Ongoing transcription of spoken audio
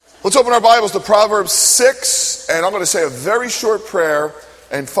Let's open our Bibles to Proverbs 6, and I'm going to say a very short prayer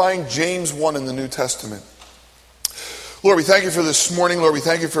and find James 1 in the New Testament. Lord, we thank you for this morning. Lord, we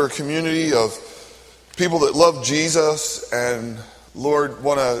thank you for a community of people that love Jesus and, Lord,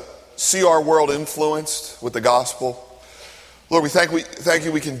 want to see our world influenced with the gospel. Lord, we thank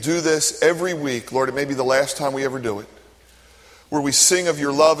you we can do this every week. Lord, it may be the last time we ever do it. Where we sing of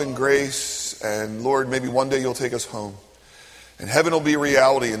your love and grace, and Lord, maybe one day you'll take us home. And heaven will be a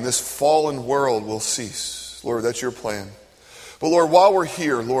reality, and this fallen world will cease. Lord, that's your plan. But Lord, while we're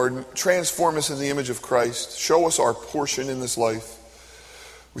here, Lord, transform us in the image of Christ. Show us our portion in this life.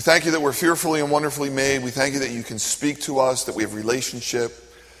 We thank you that we're fearfully and wonderfully made. We thank you that you can speak to us, that we have relationship.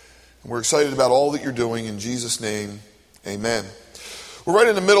 And we're excited about all that you're doing. In Jesus' name, amen. We're right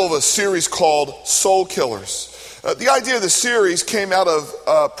in the middle of a series called Soul Killers. The idea of the series came out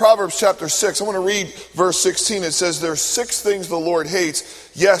of Proverbs chapter 6. I want to read verse 16. It says, there are 6 things the Lord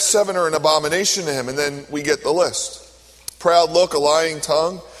hates. Yes, 7 are an abomination to him. And then we get the list. Proud look, a lying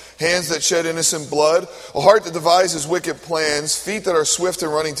tongue, hands that shed innocent blood, a heart that devises wicked plans, feet that are swift in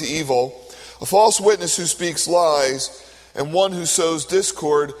running to evil, a false witness who speaks lies, and one who sows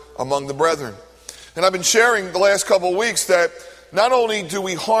discord among the brethren. And I've been sharing the last couple of weeks that not only do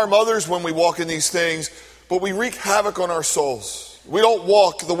we harm others when we walk in these things, but we wreak havoc on our souls. We don't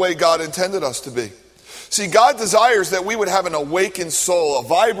walk the way God intended us to be. See, God desires that we would have an awakened soul, a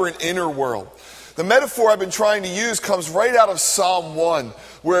vibrant inner world. The metaphor I've been trying to use comes right out of Psalm 1,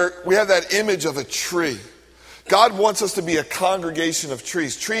 where we have that image of a tree. God wants us to be a congregation of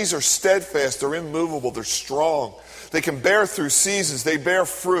trees. Trees are steadfast, they're immovable, they're strong. They can bear through seasons, they bear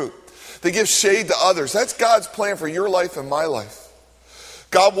fruit. They give shade to others. That's God's plan for your life and my life.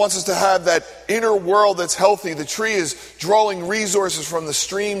 God wants us to have that inner world that's healthy. The tree is drawing resources from the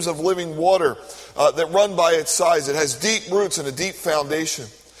streams of living water that run by its sides. It has deep roots and a deep foundation.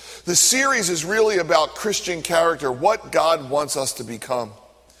 The series is really about Christian character, what God wants us to become.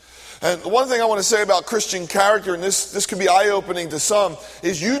 And one thing I want to say about Christian character, and this can be eye-opening to some,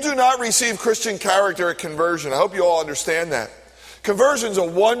 is you do not receive Christian character at conversion. I hope you all understand that. Conversion's a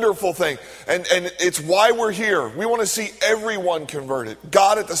wonderful thing, and it's why we're here. We want to see everyone converted,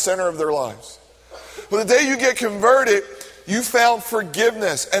 God at the center of their lives. But the day you get converted, you found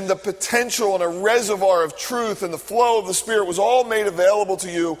forgiveness and the potential and a reservoir of truth, and the flow of the Spirit was all made available to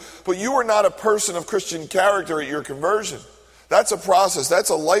you, but you were not a person of Christian character at your conversion. That's a process.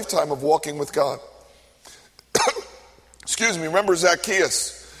 That's a lifetime of walking with God. Excuse me, remember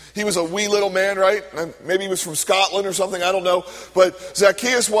Zacchaeus? He was a wee little man, right? Maybe he was from Scotland or something, I don't know. But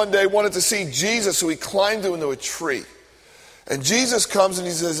Zacchaeus one day wanted to see Jesus, so he climbed into a tree. And Jesus comes and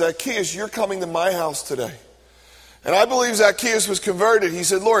he says, Zacchaeus, you're coming to my house today. And I believe Zacchaeus was converted. He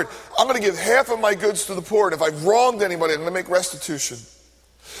said, Lord, I'm going to give half of my goods to the poor, and if I've wronged anybody, I'm going to make restitution.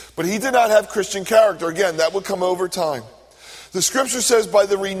 But he did not have Christian character. Again, that would come over time. The scripture says, by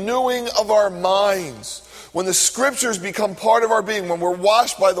the renewing of our minds. When the scriptures become part of our being, when we're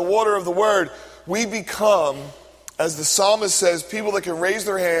washed by the water of the word, we become, as the psalmist says, people that can raise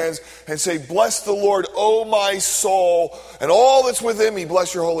their hands and say, bless the Lord, O my soul, and all that's within me,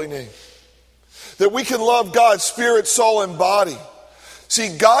 bless your holy name. That we can love God, spirit, soul, and body.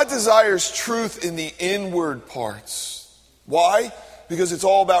 See, God desires truth in the inward parts. Why? Because it's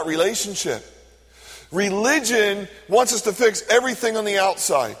all about relationship. Religion wants us to fix everything on the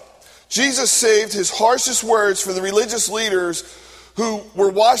outside. Jesus saved his harshest words for the religious leaders who were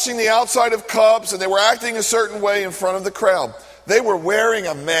washing the outside of cups and they were acting a certain way in front of the crowd. They were wearing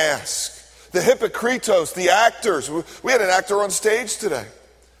a mask. The hypocritos, the actors. We had an actor on stage today.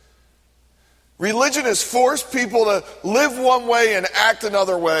 Religion has forced people to live one way and act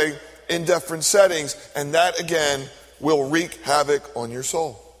another way in different settings, and that again will wreak havoc on your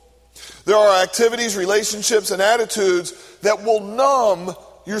soul. There are activities, relationships, and attitudes that will numb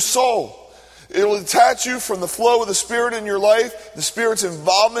your soul. It'll detach you from the flow of the Spirit in your life, the Spirit's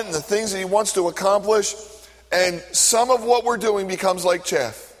involvement in the things that he wants to accomplish, and some of what we're doing becomes like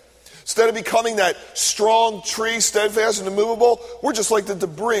chaff. Instead of becoming that strong tree, steadfast and immovable, we're just like the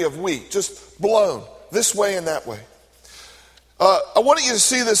debris of wheat, just blown this way and that way. I wanted you to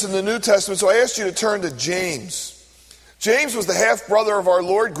see this in the New Testament, so I asked you to turn to James. James was the half-brother of our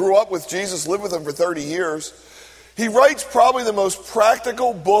Lord, grew up with Jesus, lived with him for 30 years. He writes probably the most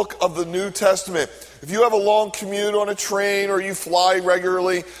practical book of the New Testament. If you have a long commute on a train or you fly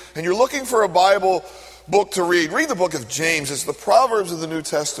regularly and you're looking for a Bible book to read the book of James. It's the Proverbs of the New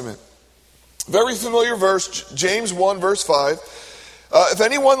Testament. Very familiar verse, James 1 verse 5. If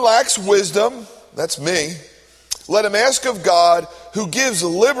anyone lacks wisdom, that's me, let him ask of God, who gives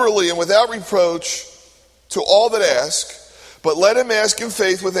liberally and without reproach to all that ask. But let him ask in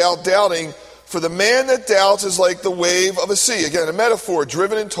faith without doubting, for the man that doubts is like the wave of a sea. Again, a metaphor,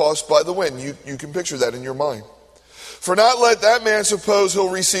 driven and tossed by the wind. You can picture that in your mind. For not let that man suppose he'll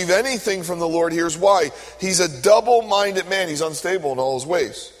receive anything from the Lord. Here's why. He's a double-minded man. He's unstable in all his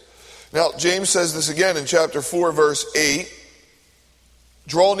ways. Now, James says this again in chapter 4, verse 8.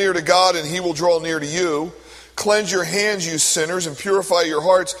 Draw near to God, and he will draw near to you. Cleanse your hands, you sinners, and purify your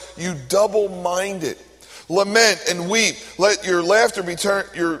hearts, you double-minded. Lament and weep. Let your laughter be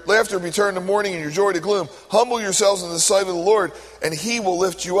turned to mourning and your joy to gloom. Humble yourselves in the sight of the Lord, and he will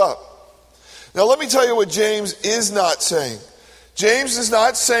lift you up. Now let me tell you what James is not saying. James is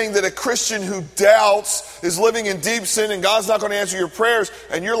not saying that a Christian who doubts is living in deep sin and God's not going to answer your prayers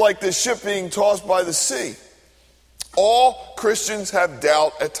and you're like this ship being tossed by the sea. All Christians have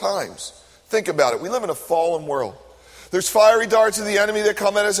doubt at times. Think about it. We live in a fallen world. There's fiery darts of the enemy that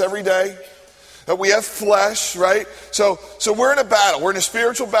come at us every day. We have flesh, right? So we're in a battle. We're in a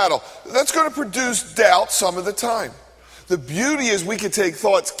spiritual battle. That's going to produce doubt some of the time. The beauty is we can take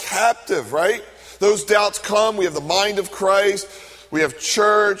thoughts captive, right? Those doubts come. We have the mind of Christ. We have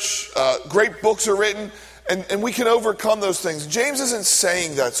church. Great books are written. And we can overcome those things. James isn't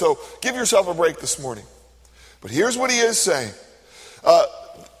saying that. So give yourself a break this morning. But here's what he is saying.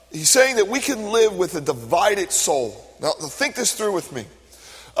 He's saying that we can live with a divided soul. Now, think this through with me.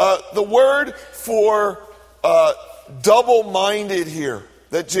 The word for double-minded here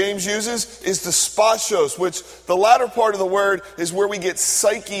that James uses is despachos, which the latter part of the word is where we get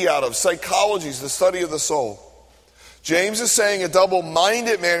psyche out of. Psychology is the study of the soul. James is saying a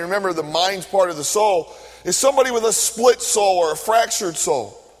double-minded man, remember the mind's part of the soul, is somebody with a split soul or a fractured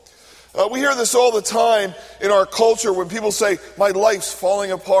soul. We hear this all the time in our culture when people say, my life's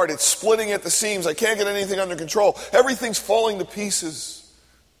falling apart, it's splitting at the seams, I can't get anything under control, everything's falling to pieces.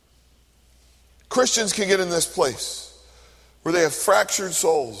 Christians can get in this place where they have fractured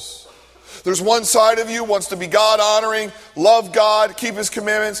souls. There's one side of you wants to be God-honoring, love God, keep his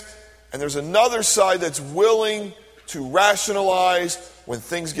commandments, and there's another side that's willing to rationalize when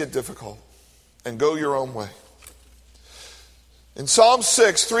things get difficult and go your own way. In Psalm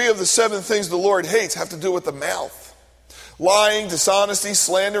 6, 3 of the 7 things the Lord hates have to do with the mouth. Lying, dishonesty,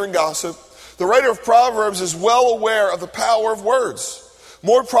 slander, and gossip. The writer of Proverbs is well aware of the power of words.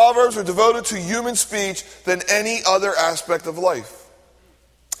 More Proverbs are devoted to human speech than any other aspect of life.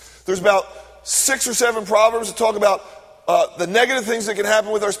 There's about 6 or 7 Proverbs that talk about the negative things that can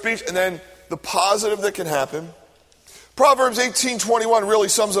happen with our speech and then the positive that can happen. Proverbs 18:21 really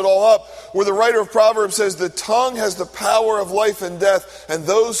sums it all up, where the writer of Proverbs says, the tongue has the power of life and death, and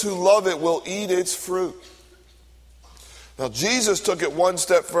those who love it will eat its fruit. Now, Jesus took it one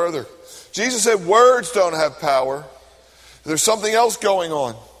step further. Jesus said words don't have power. There's something else going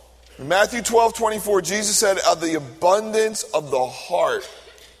on. In Matthew 12:24, Jesus said, out of the abundance of the heart,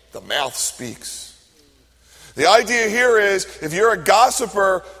 the mouth speaks. The idea here is, if you're a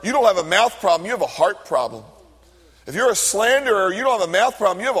gossiper, you don't have a mouth problem, you have a heart problem. If you're a slanderer, you don't have a mouth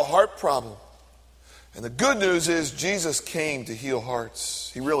problem, you have a heart problem. And the good news is Jesus came to heal hearts.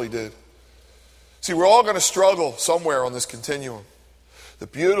 He really did. See, we're all going to struggle somewhere on this continuum. The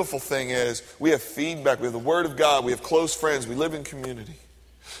beautiful thing is we have feedback. We have the Word of God. We have close friends. We live in community.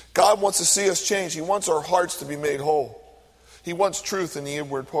 God wants to see us change. He wants our hearts to be made whole. He wants truth in the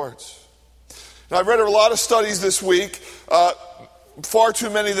inward parts. Now, I've read a lot of studies this week. Far too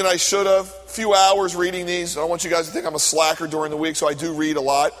many than I should have. A few hours reading these. I don't want you guys to think I'm a slacker during the week, so I do read a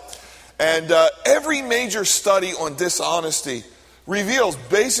lot. And every major study on dishonesty reveals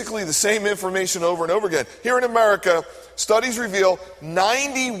basically the same information over and over again. Here in America, studies reveal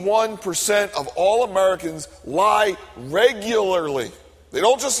 91% of all Americans lie regularly. They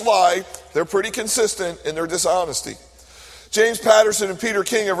don't just lie, they're pretty consistent in their dishonesty. James Patterson and Peter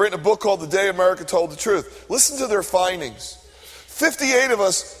King have written a book called The Day America Told the Truth. Listen to their findings.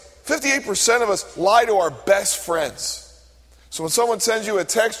 58% of us lie to our best friends. So when someone sends you a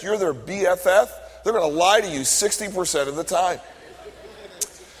text, you're their BFF, they're going to lie to you 60% of the time.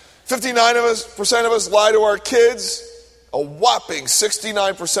 59% of us lie to our kids. A whopping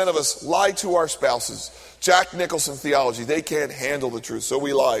 69% of us lie to our spouses. Jack Nicholson theology, they can't handle the truth, so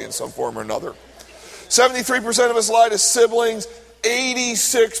we lie in some form or another. 73% of us lie to siblings.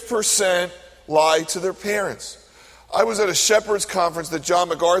 86% lie to their parents. I was at a shepherd's conference that John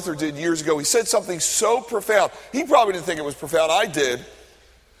MacArthur did years ago. He said something so profound. He probably didn't think it was profound. I did.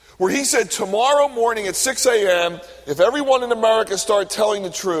 Where he said, tomorrow morning at 6 a.m., if everyone in America started telling the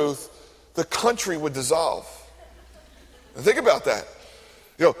truth, the country would dissolve. Now think about that.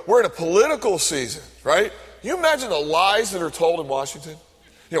 You know, we're in a political season, right? Can you imagine the lies that are told in Washington?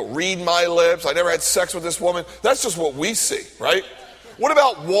 read my lips. I never had sex with this woman. That's just what we see, right? What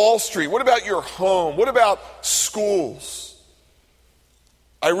about Wall Street? What about your home? What about schools?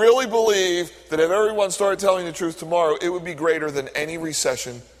 I really believe that if everyone started telling the truth tomorrow, it would be greater than any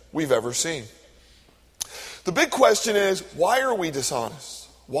recession we've ever seen. The big question is, why are we dishonest?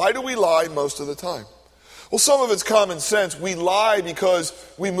 Why do we lie most of the time? Well, some of it's common sense. We lie because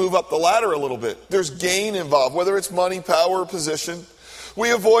we move up the ladder a little bit. There's gain involved, whether it's money, power, or position.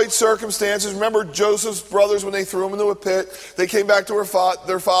 We avoid circumstances. Remember Joseph's brothers when they threw him into a pit? They came back to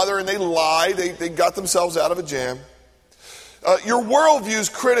their father and they lied. They got themselves out of a jam. Your worldview is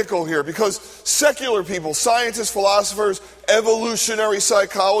critical here because secular people, scientists, philosophers, evolutionary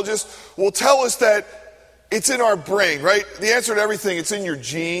psychologists will tell us that it's in our brain, right? The answer to everything, it's in your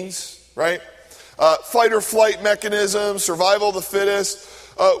genes, right? Fight or flight mechanism, survival of the fittest.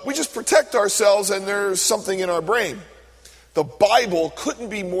 We just protect ourselves and there's something in our brain. The Bible couldn't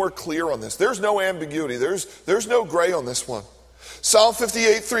be more clear on this. There's no ambiguity. There's no gray on this one. Psalm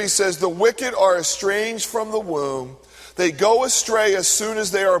 58:3 says, "The wicked are estranged from the womb. They go astray as soon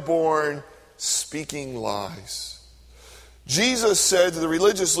as they are born, speaking lies." Jesus said to the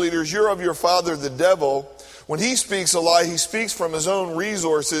religious leaders, "You're of your father the devil. When he speaks a lie, he speaks from his own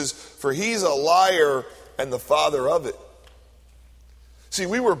resources, for he's a liar and the father of it." See,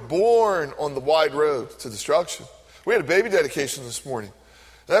 we were born on the wide road to destruction. We had a baby dedication this morning.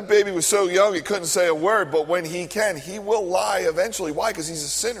 That baby was so young he couldn't say a word, but when he can, he will lie eventually. Why? Because he's a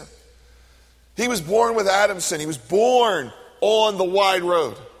sinner. He was born with Adam's sin. He was born on the wide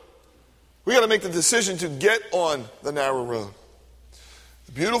road. We got to make the decision to get on the narrow road.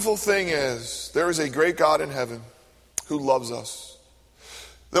 The beautiful thing is, there is a great God in heaven who loves us,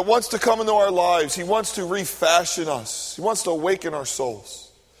 that wants to come into our lives. He wants to refashion us. He wants to awaken our souls.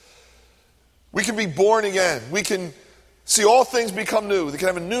 We can be born again. We can see all things become new. We can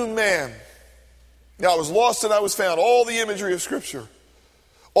have a new man. Now, I was lost and I was found. All the imagery of Scripture.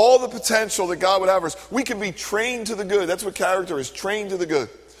 All the potential that God would have for us. We can be trained to the good. That's what character is, trained to the good.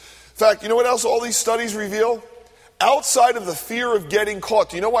 In fact, you know what else all these studies reveal? Outside of the fear of getting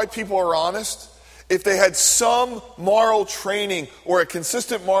caught, do you know why people are honest? If they had some moral training or a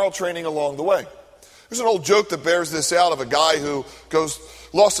consistent moral training along the way. There's an old joke that bears this out of a guy who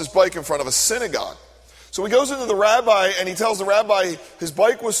lost his bike in front of a synagogue. So he goes into the rabbi and he tells the rabbi his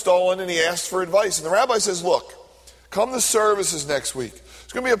bike was stolen and he asks for advice. And the rabbi says, "Look, come to services next week.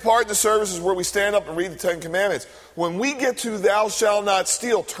 There's going to be a part in the services where we stand up and read the Ten Commandments. When we get to thou shalt not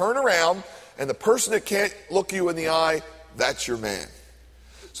steal, turn around and the person that can't look you in the eye, that's your man."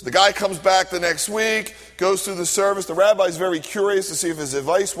 So the guy comes back the next week, goes through the service. The rabbi's very curious to see if his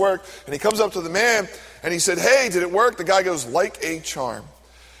advice worked. And he comes up to the man and he said, "Hey, did it work?" The guy goes, "Like a charm."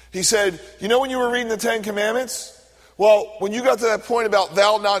 He said, "You know when you were reading the Ten Commandments? Well, when you got to that point about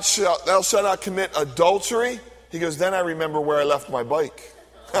thou shalt not commit adultery," he goes, "then I remember where I left my bike."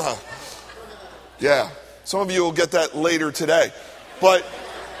 Yeah, some of you will get that later today. But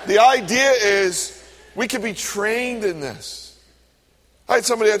the idea is we can be trained in this. I had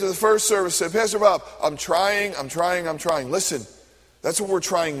somebody after the first service say, "Pastor Bob, I'm trying. Listen, that's what we're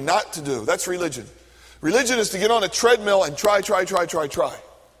trying not to do. That's religion. Religion is to get on a treadmill and try.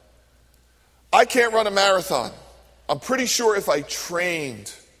 I can't run a marathon. I'm pretty sure if I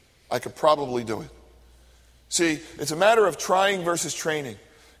trained, I could probably do it. See, it's a matter of trying versus training.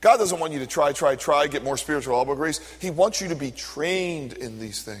 God doesn't want you to try, get more spiritual elbow grease. He wants you to be trained in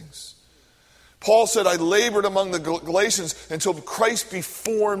these things. Paul said, "I labored among the Galatians until Christ be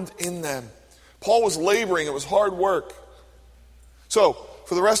formed in them." Paul was laboring. It was hard work. So,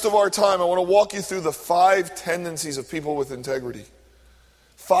 for the rest of our time, I want to walk you through the 5 tendencies of people with integrity.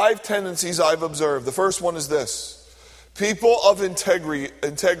 5 tendencies I've observed. The first one is this. People of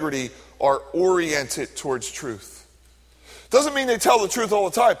integrity are oriented towards truth. Doesn't mean they tell the truth all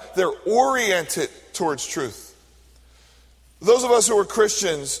the time. They're oriented towards truth. Those of us who are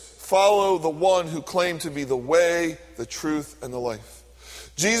Christians follow the one who claimed to be the way, the truth, and the life.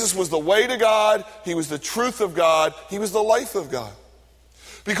 Jesus was the way to God. He was the truth of God. He was the life of God.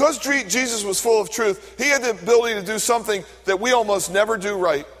 Because Jesus was full of truth, he had the ability to do something that we almost never do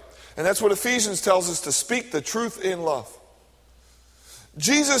right. And that's what Ephesians tells us, to speak the truth in love.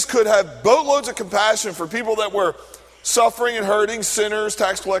 Jesus could have boatloads of compassion for people that were suffering and hurting, sinners,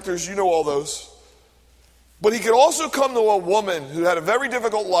 tax collectors, you know all those. But he could also come to a woman who had a very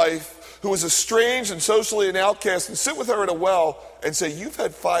difficult life, who was estranged and socially an outcast, and sit with her at a well and say, "You've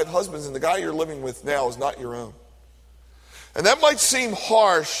had 5 husbands and the guy you're living with now is not your own." And that might seem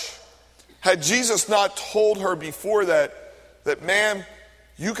harsh had Jesus not told her before that, "Ma'am,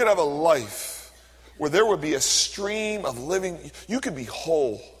 you could have a life where there would be a stream of living. You could be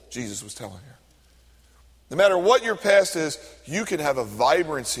whole, Jesus was telling you. No matter what your past is, you can have a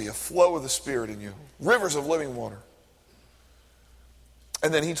vibrancy, a flow of the Spirit in you. Rivers of living water.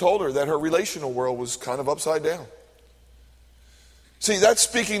 And then he told her that her relational world was kind of upside down. See, that's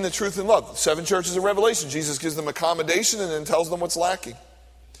speaking the truth in love. 7 churches of Revelation, Jesus gives them accommodation and then tells them what's lacking.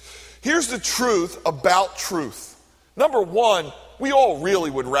 Here's the truth about truth. Number one, we all really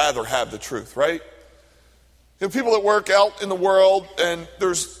would rather have the truth, right? You know, people that work out in the world and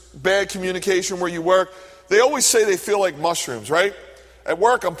there's bad communication where you work, they always say they feel like mushrooms, right? At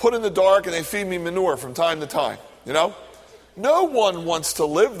work, I'm put in the dark and they feed me manure from time to time, you know? No one wants to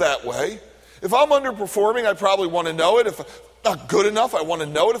live that way. If I'm underperforming, I probably want to know it. If I'm not good enough, I want to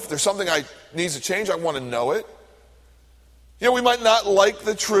know it. If there's something I needs to change, I want to know it. You know, we might not like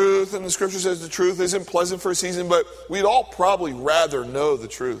the truth, and the scripture says the truth isn't pleasant for a season, but we'd all probably rather know the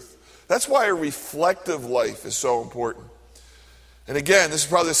truth. That's why a reflective life is so important. And again, this is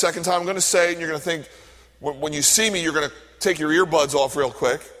probably the second time I'm going to say it, and you're going to think, when you see me, you're going to take your earbuds off real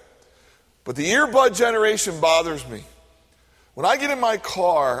quick. But the earbud generation bothers me. When I get in my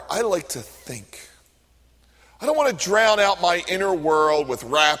car, I like to think. I don't want to drown out my inner world with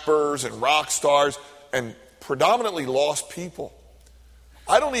rappers and rock stars and predominantly lost people.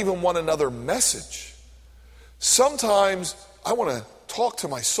 I don't even want another message. Sometimes I want to talk to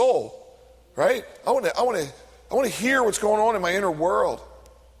my soul, right? I want to hear what's going on in my inner world.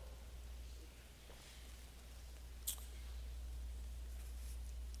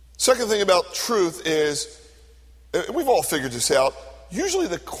 Second thing about truth is, we've all figured this out, usually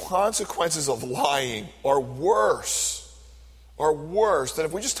the consequences of lying are worse than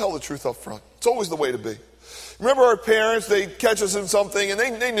if we just tell the truth up front. It's always the way to be. Remember our parents, they'd catch us in something and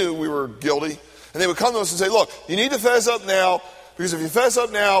they knew we were guilty. And they would come to us and say, look, you need to fess up now, because if you fess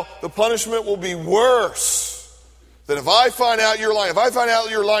up now, the punishment will be worse than if I find out you're lying. If I find out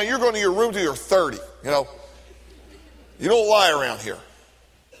you're lying, you're going to your room till you're 30. You know, you don't lie around here.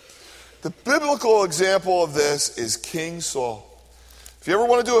 The biblical example of this is King Saul. If you ever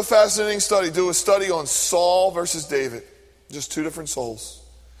want to do a fascinating study, do a study on Saul versus David. Just 2 different souls.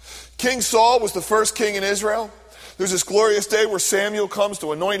 King Saul was the first king in Israel. There's this glorious day where Samuel comes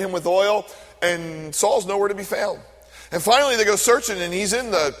to anoint him with oil, and Saul's nowhere to be found. And finally they go searching, and he's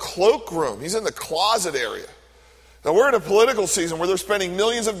in the cloakroom. He's in the closet area. Now, we're in a political season where they're spending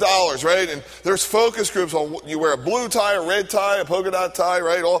millions of dollars, right? And there's focus groups on you wear a blue tie, a red tie, a polka dot tie,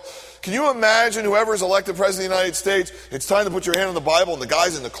 right? Can you imagine whoever is elected president of the United States, it's time to put your hand on the Bible, and the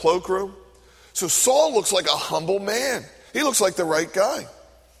guy's in the cloakroom? So Saul looks like a humble man. He looks like the right guy.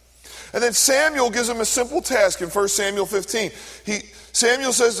 And then Samuel gives him a simple task in 1 Samuel 15.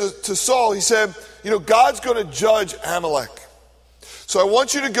 Samuel says to Saul, he said, God's going to judge Amalek. So I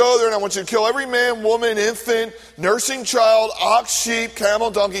want you to go there and I want you to kill every man, woman, infant, nursing child, ox, sheep,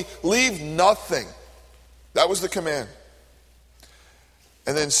 camel, donkey. Leave nothing. That was the command.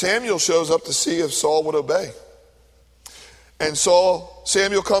 And then Samuel shows up to see if Saul would obey. And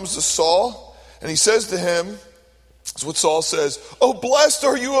Samuel comes to Saul and he says to him, that's what Saul says, "Oh, blessed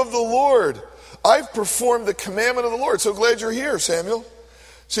are you of the Lord. I've performed the commandment of the Lord." So glad you're here, Samuel.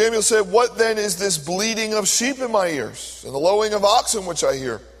 Samuel said, "What then is this bleating of sheep in my ears and the lowing of oxen which I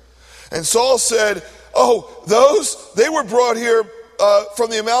hear?" And Saul said, "Oh, they were brought here from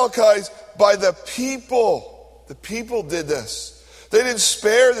the Amalekites by the people. The people did this. They didn't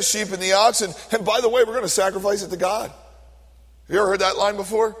spare the sheep and the oxen. And by the way, we're going to sacrifice it to God." Have you ever heard that line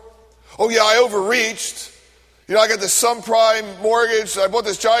before? "Oh yeah, I overreached. I got this subprime mortgage. I bought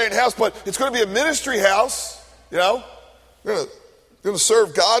this giant house, but it's going to be a ministry house. We're going to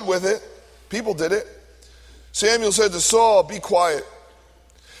serve God with it." People did it. Samuel said to Saul, "Be quiet,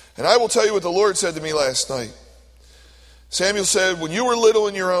 and I will tell you what the Lord said to me last night." Samuel said, "When you were little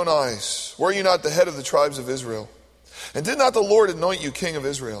in your own eyes, were you not the head of the tribes of Israel? And did not the Lord anoint you king of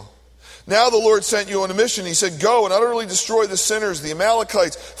Israel? Now the Lord sent you on a mission. He said, go and utterly destroy the sinners, the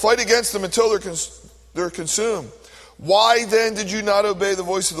Amalekites. Fight against them until they're consumed. Why then did you not obey the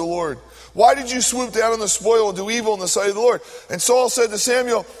voice of the Lord? Why did you swoop down on the spoil and do evil in the sight of the Lord?" And Saul said to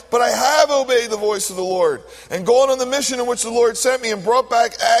Samuel, "But I have obeyed the voice of the Lord and gone on the mission in which the Lord sent me and brought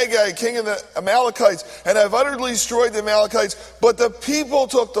back Agag, king of the Amalekites, and I've utterly destroyed the Amalekites. But the people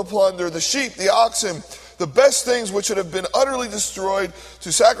took the plunder, the sheep, the oxen, the best things which should have been utterly destroyed,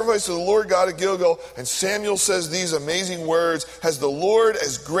 to sacrifice to the Lord God at Gilgal." And Samuel says these amazing words, "Has the Lord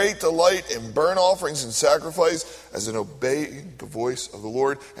as great delight in burnt offerings and sacrifice as in obeying the voice of the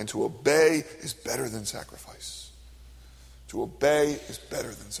Lord? And to obey is better than sacrifice." To obey is better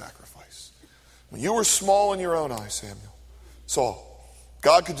than sacrifice. When you were small in your own eyes, Saul,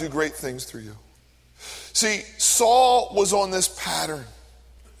 God could do great things through you. See, Saul was on this pattern.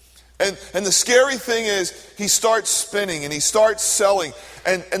 And the scary thing is, he starts spinning and he starts selling.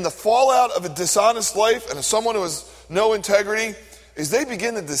 And the fallout of a dishonest life and of someone who has no integrity is they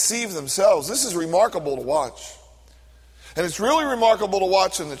begin to deceive themselves. This is remarkable to watch. And it's really remarkable to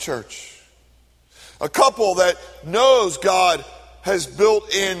watch in the church. A couple that knows God has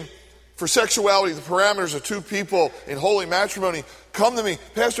built in for sexuality the parameters of two people in holy matrimony come to me,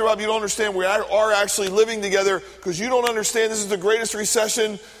 Pastor Bob, you don't understand. We are actually living together because you don't understand this is the greatest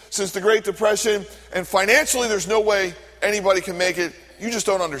recession since the Great Depression, and financially there's no way anybody can make it. You just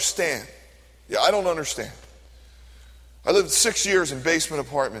don't understand. Yeah, I don't understand. I lived 6 years in basement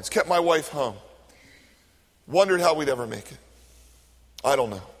apartments, kept my wife home, wondered how we'd ever make it. I don't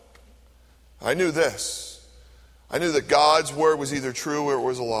know. I knew this. I knew that God's word was either true or it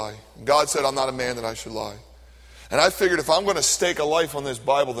was a lie. And God said, I'm not a man that I should lie. And I figured if I'm going to stake a life on this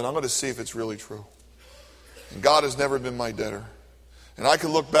Bible, then I'm going to see if it's really true. And God has never been my debtor. And I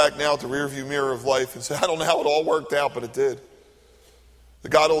can look back now at the rearview mirror of life and say, I don't know how it all worked out, but it did. That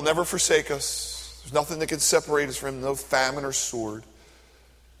God will never forsake us. There's nothing that can separate us from him, no famine or sword.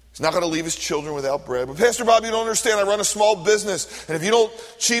 He's not going to leave his children without bread. But Pastor Bob, you don't understand. I run a small business. And if you don't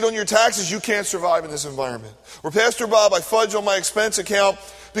cheat on your taxes, you can't survive in this environment. Or Pastor Bob, I fudge on my expense account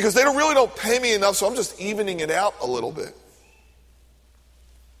because they really don't pay me enough, so I'm just evening it out a little bit.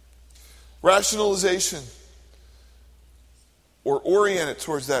 Rationalization or oriented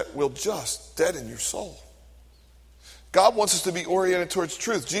towards that will just deaden your soul. God wants us to be oriented towards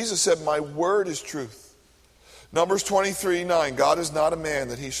truth. Jesus said, my word is truth. Numbers 23:9, God is not a man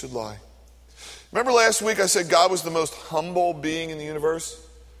that he should lie. Remember last week I said God was the most humble being in the universe?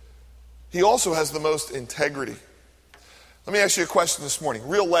 He also has the most integrity. Let me ask you a question this morning,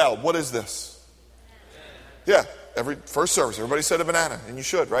 real loud. What is this? Yeah, every first service, everybody said a banana, and you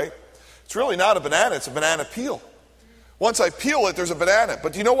should, right? It's really not a banana, it's a banana peel. Once I peel it, there's a banana.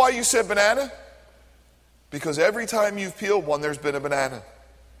 But do you know why you said banana? Because every time you've peeled one, there's been a banana.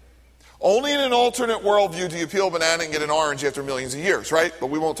 Only in an alternate worldview do you peel a banana and get an orange after millions of years, right? But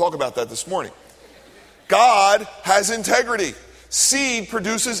we won't talk about that this morning. God has integrity. Seed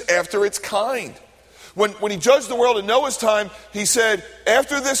produces after its kind. When he judged the world in Noah's time, he said,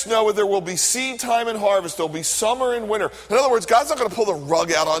 after this Noah, there will be seed time and harvest. There will be summer and winter. In other words, God's not going to pull the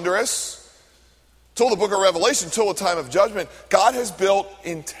rug out under us. Till the book of Revelation, till the time of judgment, God has built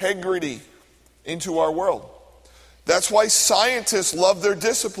integrity into our world. That's why scientists love their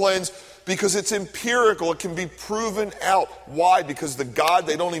disciplines, because it's empirical. It can be proven out. Why? Because the God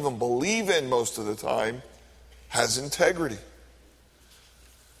they don't even believe in most of the time has integrity.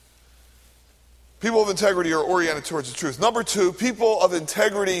 People of integrity are oriented towards the truth. Number two, people of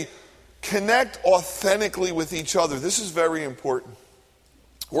integrity connect authentically with each other. This is very important.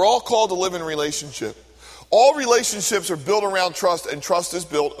 We're all called to live in relationship. All relationships are built around trust, and trust is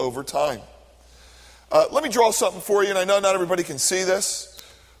built over time. Let me draw something for you, and I know not everybody can see this,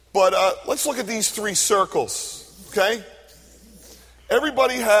 but let's look at these three circles, okay?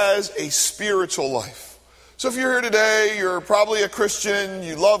 Everybody has a spiritual life. So if you're here today, you're probably a Christian,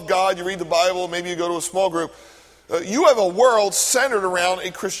 you love God, you read the Bible, maybe you go to a small group. You have a world centered around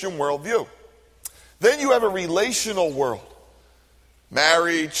a Christian worldview. Then you have a relational world.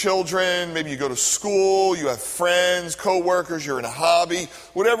 Married, children, maybe you go to school, you have friends, co-workers, you're in a hobby.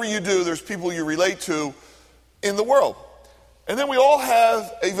 Whatever you do, there's people you relate to in the world. And then we all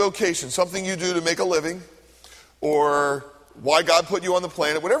have a vocation, something you do to make a living, or why God put you on the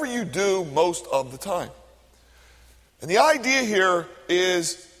planet, whatever you do most of the time. And the idea here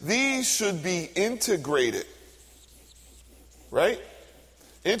is these should be integrated, right?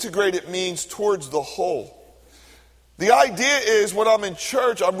 Integrated means towards the whole. The idea is when I'm in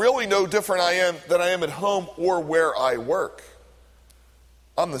church, I'm really no different than I am at home or where I work.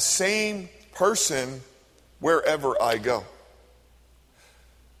 I'm the same person wherever I go.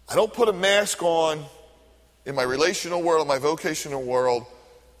 I don't put a mask on in my relational world, in my vocational world,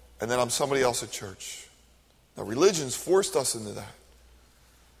 and then I'm somebody else at church. Now, religion's forced us into that.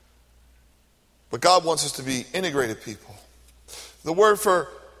 But God wants us to be integrated people. The word for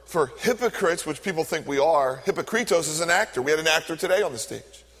hypocrites, which people think we are, hypokritos is an actor. We had an actor today on the stage.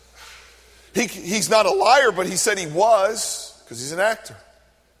 He's not a liar, but he said he was because he's an actor.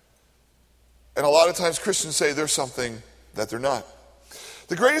 And a lot of times Christians say they're something that they're not.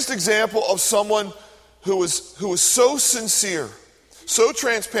 The greatest example of someone who was so sincere, so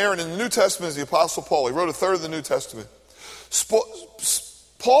transparent in the New Testament is the Apostle Paul. He wrote a third of the New Testament.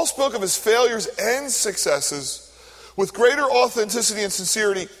 Paul spoke of his failures and successes with greater authenticity and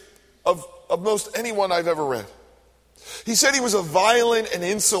sincerity of most anyone I've ever read. He said he was a violent and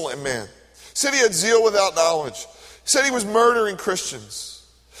insolent man. Said he had zeal without knowledge. Said he was murdering Christians.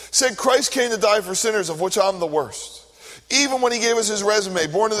 Said Christ came to die for sinners, of which I'm the worst. Even when he gave us his resume,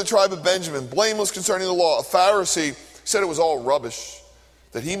 born of the tribe of Benjamin, blameless concerning the law, a Pharisee, said it was all rubbish,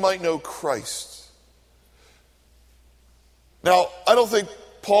 that he might know Christ. Now, I don't think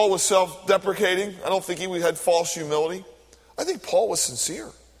Paul was self-deprecating. I don't think he had false humility. I think Paul was sincere.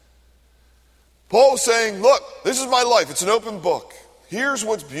 Paul was saying, look, this is my life. It's an open book. Here's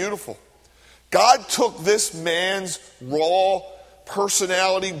what's beautiful. God took this man's raw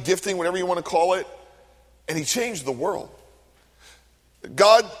personality, gifting, whatever you want to call it, and he changed the world.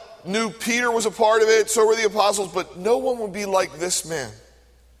 God knew Peter was a part of it, so were the apostles, but no one would be like this man.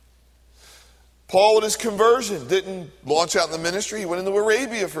 Paul, at his conversion, didn't launch out in the ministry. He went into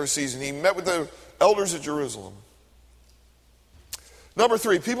Arabia for a season. He met with the elders at Jerusalem. Number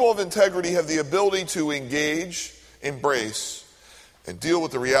 3, people of integrity have the ability to engage, embrace, and deal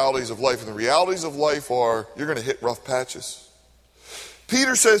with the realities of life. And the realities of life are, you're going to hit rough patches.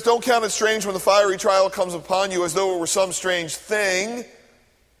 Peter says, don't count it strange when the fiery trial comes upon you as though it were some strange thing.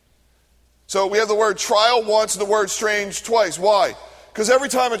 So we have the word trial once and the word strange twice. Why? Because every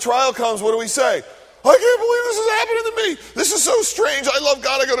time a trial comes, what do we say? I can't believe this is happening to me. This is so strange. I love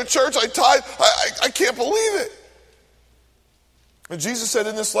God. I go to church. I tithe. I can't believe it. And Jesus said,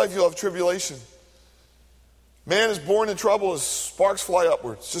 in this life you'll have tribulation. Man is born in trouble as sparks fly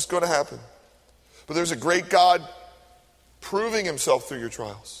upwards. It's just going to happen. But there's a great God proving himself through your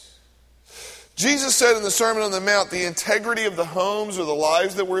trials. Jesus said in the Sermon on the Mount, the integrity of the homes or the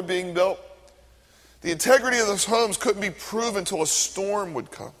lives that were being built, the integrity of those homes couldn't be proven until a storm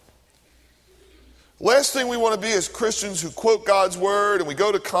would come. Last thing we want to be is Christians who quote God's word and we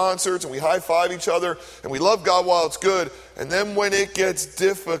go to concerts and we high-five each other and we love God while it's good. And then when it gets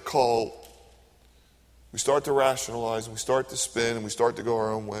difficult, we start to rationalize and we start to spin and we start to go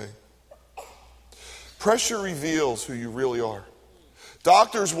our own way. Pressure reveals who you really are.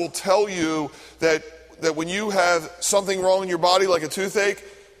 Doctors will tell you that when you have something wrong in your body like a toothache,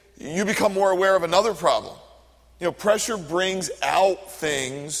 you become more aware of another problem. You know, pressure brings out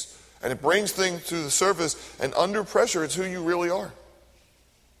things and it brings things to the surface, and under pressure, it's who you really are.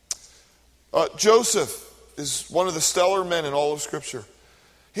 Joseph is one of the stellar men in all of Scripture.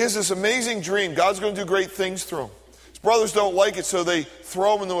 He has this amazing dream. God's going to do great things through him. His brothers don't like it, so they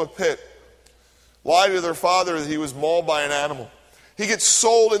throw him into a pit. Lie to their father that he was mauled by an animal. He gets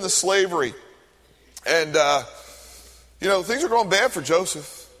sold into slavery. And, things are going bad for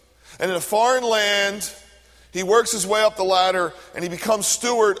Joseph. And in a foreign land, he works his way up the ladder, and he becomes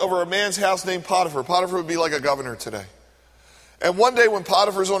steward over a man's house named Potiphar. Potiphar would be like a governor today. And one day when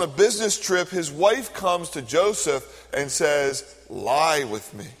Potiphar's on a business trip, his wife comes to Joseph and says, lie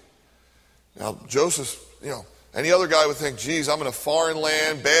with me. Now, Joseph, any other guy would think, geez, I'm in a foreign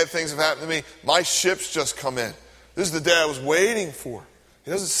land, bad things have happened to me, my ship's just come in. This is the day I was waiting for.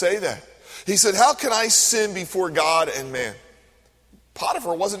 He doesn't say that. He said, how can I sin before God and man?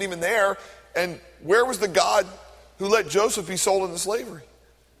 Potiphar wasn't even there, and where was the God who let Joseph be sold into slavery?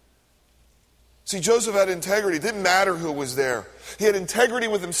 See, Joseph had integrity. It didn't matter who was there. He had integrity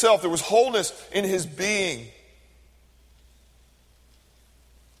with himself. There was wholeness in his being.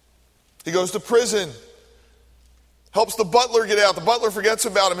 He goes to prison. Helps the butler get out. The butler forgets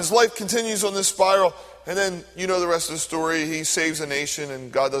about him. His life continues on this spiral. And then you know the rest of the story. He saves a nation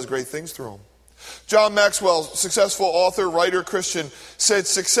and God does great things through him. John Maxwell, successful author, writer, Christian, said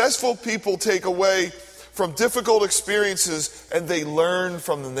successful people take away from difficult experiences and they learn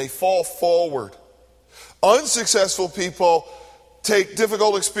from them. They fall forward. Unsuccessful people take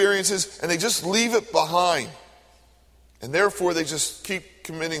difficult experiences and they just leave it behind. And therefore they just keep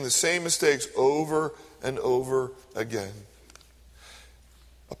committing the same mistakes over and over again.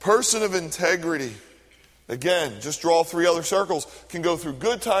 A person of integrity, again, just draw 3 other circles, can go through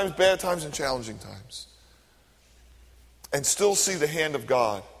good times, bad times, and challenging times. And still see the hand of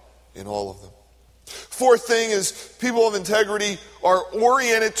God in all of them. 4th thing is people of integrity are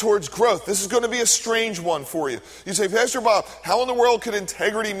oriented towards growth. This is going to be a strange one for you. You say, Pastor Bob, how in the world could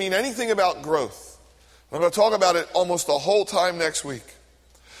integrity mean anything about growth? I'm going to talk about it almost the whole time next week.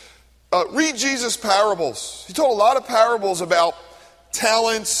 Read Jesus' parables. He told a lot of parables about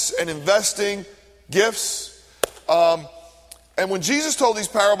talents and investing, gifts. And when Jesus told these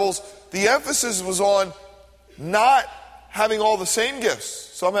parables, the emphasis was on not having all the same gifts.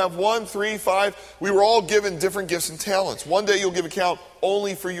 Some have 1, 3, 5. We were all given different gifts and talents. One day you'll give account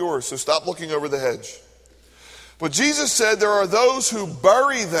only for yours, so stop looking over the hedge. But Jesus said there are those who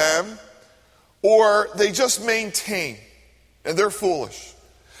bury them or they just maintain, and they're foolish.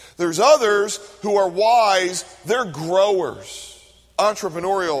 There's others who are wise, they're growers,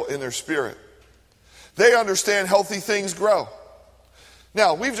 entrepreneurial in their spirit. They understand healthy things grow.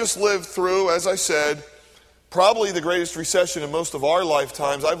 Now, we've just lived through, as I said, probably the greatest recession in most of our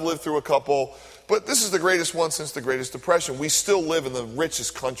lifetimes. I've lived through a couple, but this is the greatest one since the Greatest Depression. We still live in the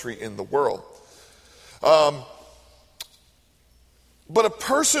richest country in the world. But a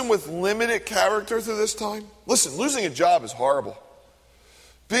person with limited character through this time, listen, losing a job is horrible.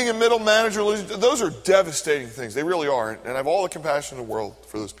 Being a middle manager, those are devastating things. They really are. And I have all the compassion in the world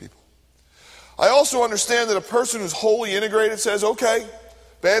for those people. I also understand that a person who's wholly integrated says, okay,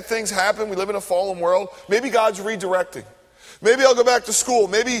 bad things happen. We live in a fallen world. Maybe God's redirecting. Maybe I'll go back to school.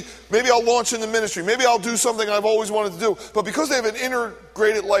 Maybe I'll launch into ministry. Maybe I'll do something I've always wanted to do. But because they have an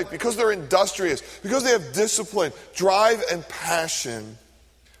integrated life, because they're industrious, because they have discipline, drive, and passion,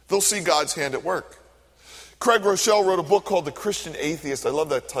 they'll see God's hand at work. Craig Rochelle wrote a book called The Christian Atheist. I love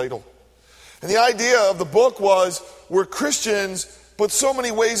that title. And the idea of the book was we're Christians, but so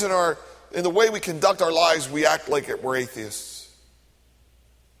many ways in the way we conduct our lives, we act like we're atheists.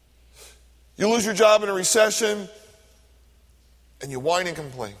 You lose your job in a recession, and you whine and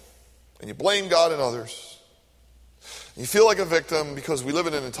complain, and you blame God and others. And you feel like a victim because we live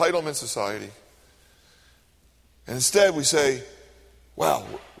in an entitlement society. And instead we say, wow,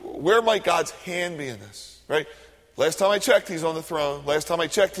 where might God's hand be in this? Right? Last time I checked, he's on the throne. Last time I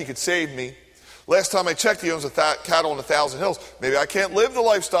checked, he could save me. Last time I checked, he owns cattle on 1,000 hills. Maybe I can't live the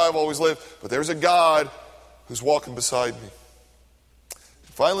lifestyle I've always lived, but there's a God who's walking beside me.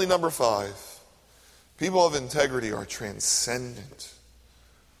 And finally, number 5. People of integrity are transcendent.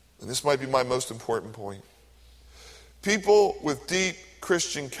 And this might be my most important point. People with deep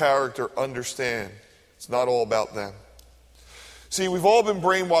Christian character understand it's not all about them. See, we've all been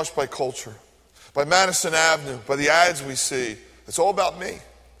brainwashed by culture, by Madison Avenue, by the ads we see. It's all about me.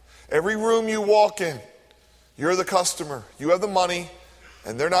 Every room you walk in, you're the customer. You have the money,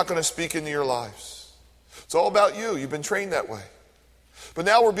 and they're not going to speak into your lives. It's all about you. You've been trained that way. But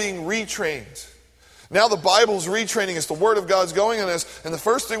now we're being retrained. Now the Bible's retraining us. The Word of God's going on us. And the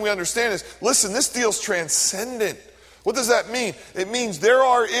first thing we understand is, listen, this deal's transcendent. What does that mean? It means there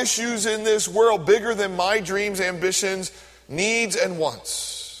are issues in this world bigger than my dreams, ambitions, needs, and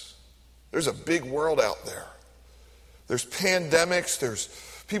wants. There's a big world out there. There's pandemics. There's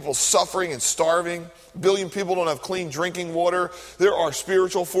people suffering and starving. 1 billion people don't have clean drinking water. There are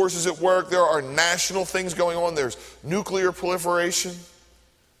spiritual forces at work. There are national things going on. There's nuclear proliferation.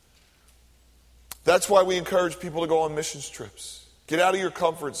 That's why we encourage people to go on missions trips. Get out of your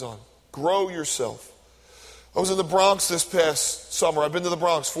comfort zone. Grow yourself. I was in the Bronx this past summer. I've been to the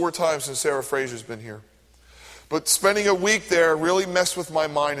Bronx 4 times since Sarah Frazier's been here. But spending a week there really messed with my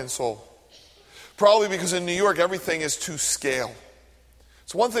mind and soul. Probably because in New York, everything is to scale.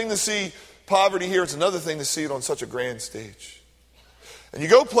 It's one thing to see poverty here. It's another thing to see it on such a grand stage. And you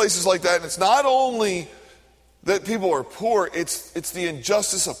go places like that, and it's not only that people are poor, it's the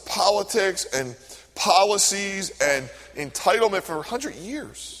injustice of politics and policies and entitlement for 100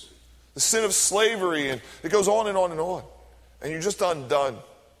 years. The sin of slavery, and it goes on and on and on. And you're just undone.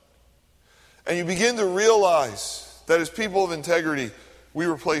 And you begin to realize that as people of integrity, we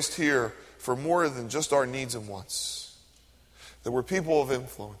were placed here for more than just our needs and wants. That we're people of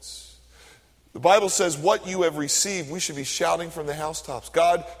influence. The Bible says what you have received, we should be shouting from the housetops.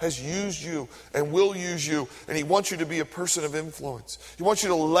 God has used you and will use you, and he wants you to be a person of influence. He wants you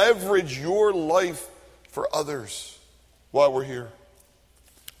to leverage your life for others while we're here.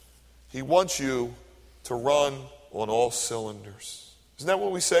 He wants you to run on all cylinders. Isn't that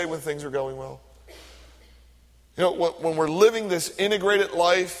what we say when things are going well? You know, when we're living this integrated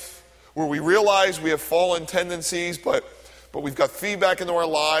life where we realize we have fallen tendencies, but we've got feedback into our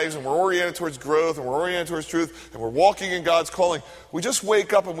lives, and we're oriented towards growth, and we're oriented towards truth, and we're walking in God's calling, we just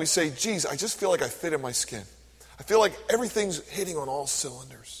wake up and we say, geez, I just feel like I fit in my skin. I feel like everything's hitting on all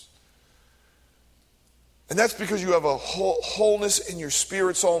cylinders. And that's because you have a wholeness in your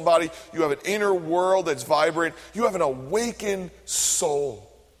spirit, soul, and body. You have an inner world that's vibrant. You have an awakened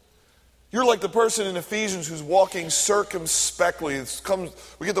soul. You're like the person in Ephesians who's walking circumspectly.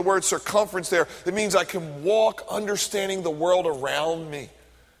 We get the word circumference there. It means I can walk understanding the world around me.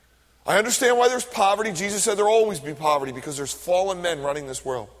 I understand why there's poverty. Jesus said there will always be poverty because there's fallen men running this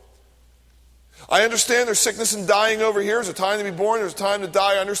world. I understand there's sickness and dying over here. There's a time to be born. There's a time to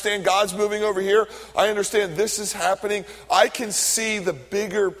die. I understand God's moving over here. I understand this is happening. I can see the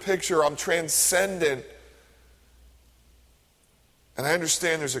bigger picture. I'm transcendent. And I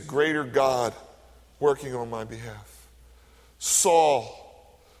understand there's a greater God working on my behalf.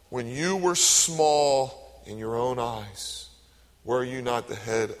 Saul, when you were small in your own eyes, were you not the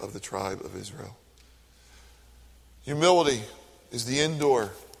head of the tribe of Israel? Humility is the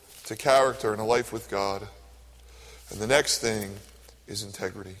indoor to character and a life with God. And the next thing is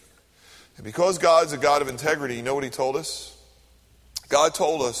integrity. And because God's a God of integrity, you know what he told us? God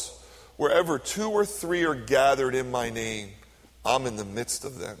told us, wherever 2 or 3 are gathered in my name, I'm in the midst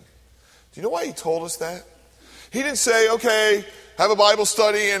of them. Do you know why he told us that? He didn't say, okay, have a Bible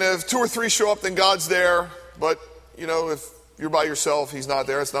study, and if 2 or 3 show up, then God's there. But, if you're by yourself, he's not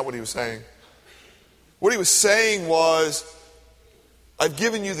there. That's not what he was saying. What he was saying was, I've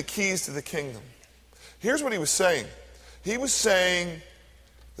given you the keys to the kingdom. Here's what he was saying. He was saying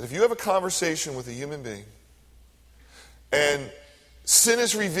that if you have a conversation with a human being, and sin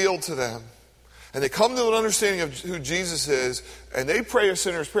is revealed to them, and they come to an understanding of who Jesus is, and they pray a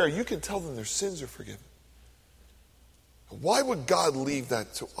sinner's prayer, you can tell them their sins are forgiven. Why would God leave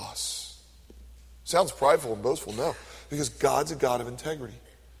that to us? Sounds prideful and boastful. No, because God's a God of integrity.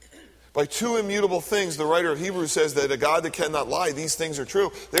 By 2 immutable things, the writer of Hebrews says that a God that cannot lie, these things are true.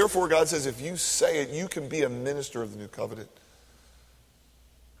 Therefore, God says, if you say it, you can be a minister of the new covenant.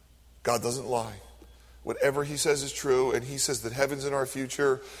 God doesn't lie. Whatever he says is true, and he says that heaven's in our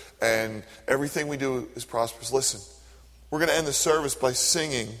future, and everything we do is prosperous. Listen, we're going to end the service by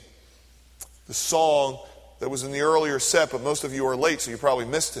singing the song that was in the earlier set, but most of you are late, so you probably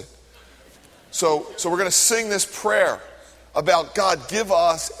missed it. So we're going to sing this prayer about, God, give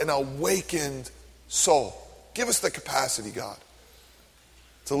us an awakened soul. Give us the capacity, God,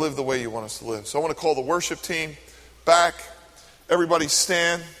 to live the way you want us to live. So I want to call the worship team back. Everybody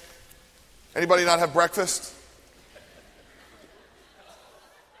stand. Anybody not have breakfast?